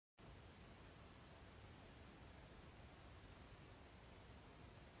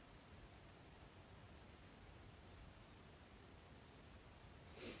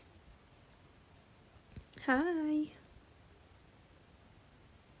Hi.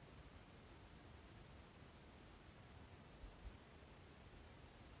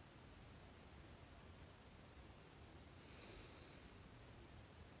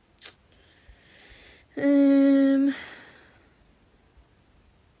 Um,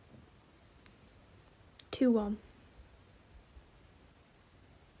 2-1.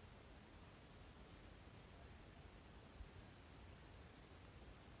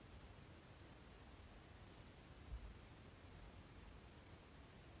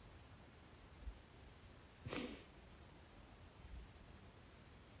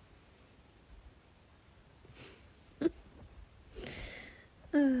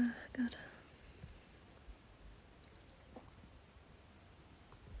 Oh, God.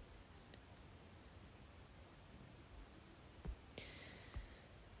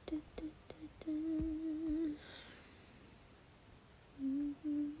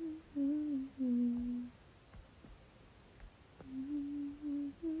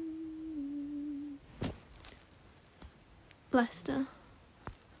 Leicester.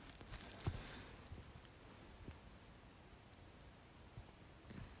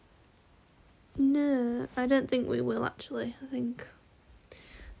 No, I don't think we will actually. I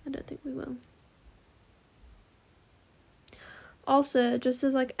don't think we will. Also, just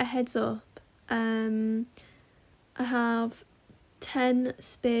as like a heads up, I have 10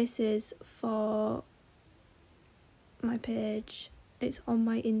 spaces for my page. It's on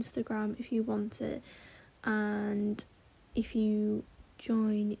my Instagram if you want it, and if you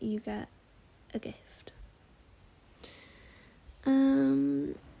join you get a gift.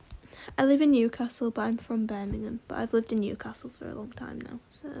 I live in Newcastle, but I'm from Birmingham, but I've lived in Newcastle for a long time now,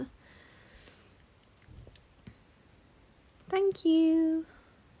 so thank you.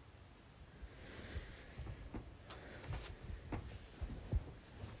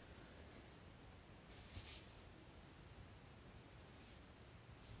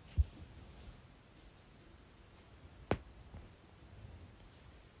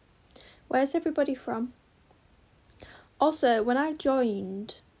 Where's everybody from? Also, when I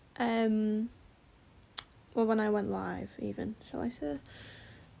joined, well, when I went live even, shall I say,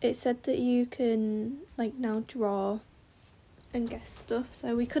 it said that you can like now draw and guess stuff,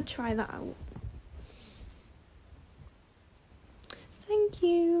 so we could try that out. Thank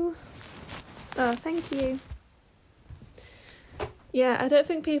you. Oh, thank you. Yeah, I don't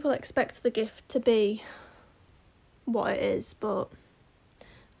think people expect the gift to be what it is, but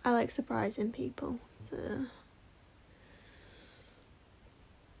I like surprising people, so...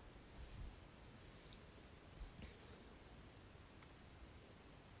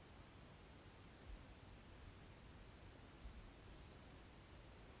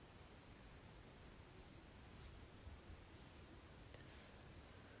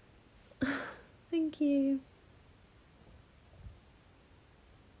 Thank you.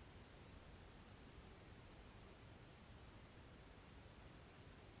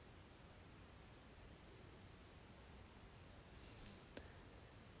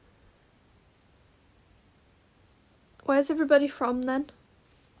 Where's everybody from then?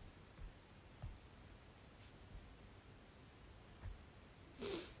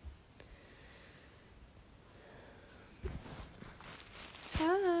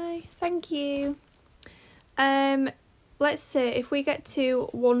 Hi, thank you. Let's say if we get to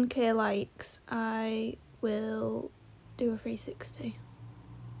 1k likes, I will do a 360.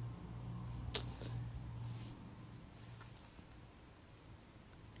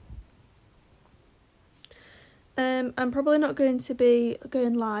 I'm probably not going to be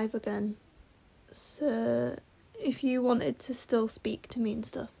going live again, so if you wanted to still speak to me and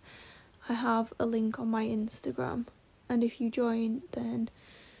stuff, I have a link on my Instagram, and if you join, then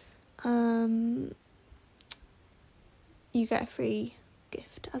you get a free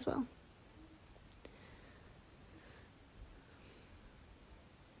gift as well.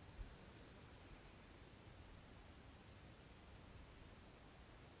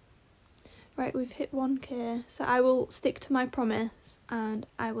 Right, we've hit 1k, so I will stick to my promise and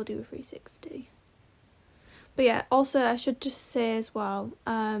I will do a 360. But yeah, also I should just say as well,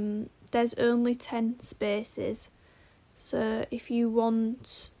 there's only 10 spaces, so if you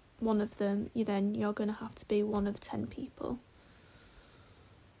want one of them, you're going to have to be one of 10 people.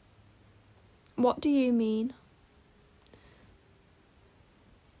 What do you mean?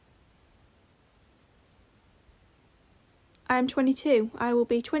 I'm 22. I will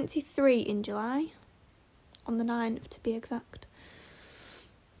be 23 in July, on the 9th to be exact.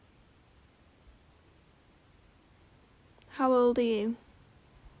 How old are you?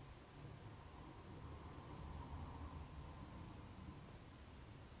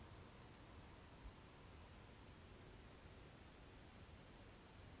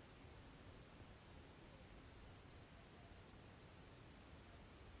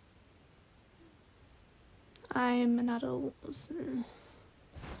 I'm an adult. So.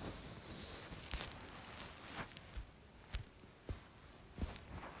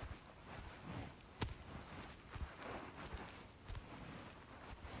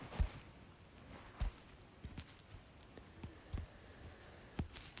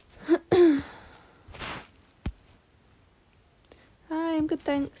 Hi, I'm good,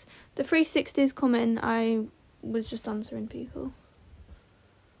 thanks. The 360's coming. I was just answering people.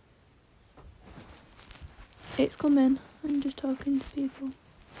 It's coming. I'm just talking to people.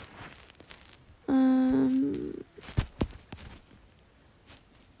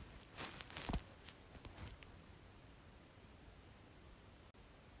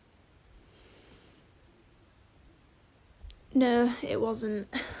 No, it wasn't.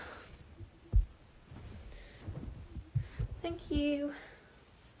 Thank you.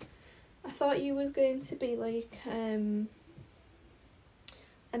 I thought you was going to be like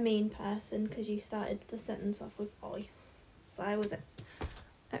a mean person because you started the sentence off with oi. So I was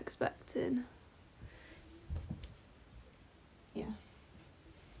expecting. Yeah.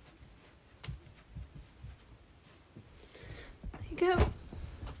 There you go.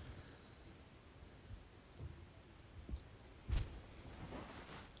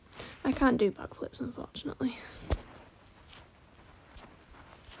 I can't do backflips, unfortunately.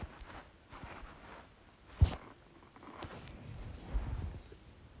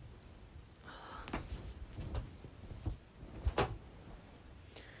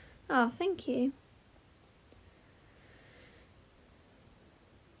 Oh, thank you.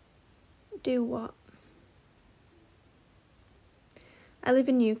 Do what? I live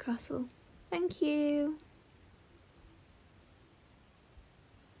in Newcastle. Thank you.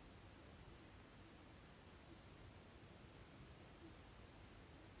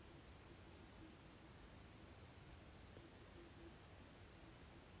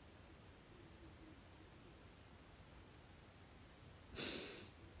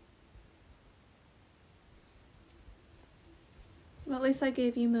 Well, at least I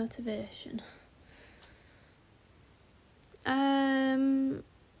gave you motivation.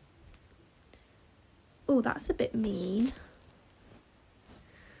 Oh, that's a bit mean.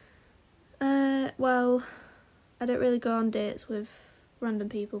 Well, I don't really go on dates with random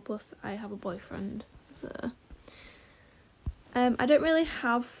people, plus I have a boyfriend, so... I don't really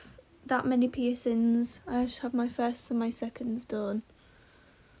have that many piercings. I just have my first and my seconds done.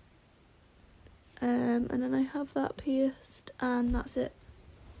 And then I have that pierced, and that's it.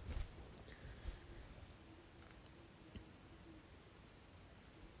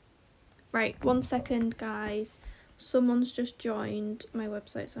 Right, 1 second, guys. Someone's just joined my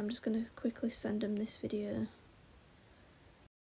website, so I'm just going to quickly send them this video.